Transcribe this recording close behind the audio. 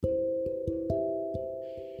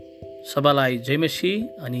सबैलाई जय मसी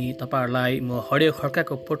अनि तपाईहरुलाई म हरियो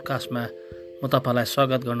खड्काको पोडकास्टमा म तपाईलाई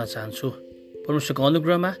स्वागत गर्न चाहन्छु। परमेश्वरको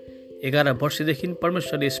अनुग्रहमा 11 वर्षदेखि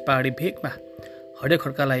परमेश्वरले यस पहाडी भेगमा हरियो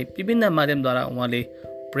खड्कालाई विभिन्न माध्यमद्वारा उहाँले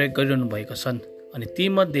प्रयोग गरिरहनु भएको छन् अनि ती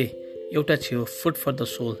मध्ये एउटा थियो फुड फर द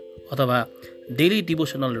सोल अथवा डेली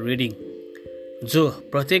डिभोसनल रिडिङ, जो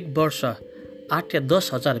प्रत्येक वर्ष 8 या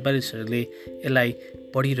 10 हजार मानिसहरूले यसलाई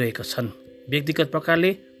पढिरहेका छन्, व्यक्तिगत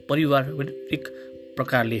प्रकारले, पारिवारिक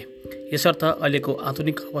प्रकारले। यसर्थ अहिलेको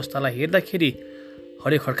आधुनिक अवस्थालाई हेर्दाखेरि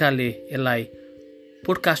हरियो खड्काले यसलाई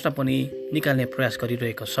पोडकास्टमा पनि निकाल्ने प्रयास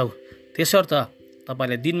गरिरहेका छौँ। त्यसर्थ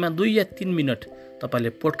तपाईँले दिनमा 2 या 3 मिनट तपाईँले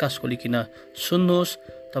पोडकास्ट खोलिकन सुन्नुहोस्,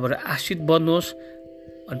 तपाईँहरू आशिष बन्नुहोस्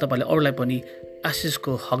अनि तपाईँले अरूलाई पनि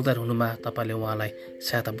आशिषको हकदार हुनुमा तपाईँले उहाँलाई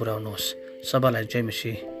सहायता पुर्याउनुहोस्। सबैलाई जय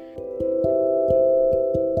मसीह।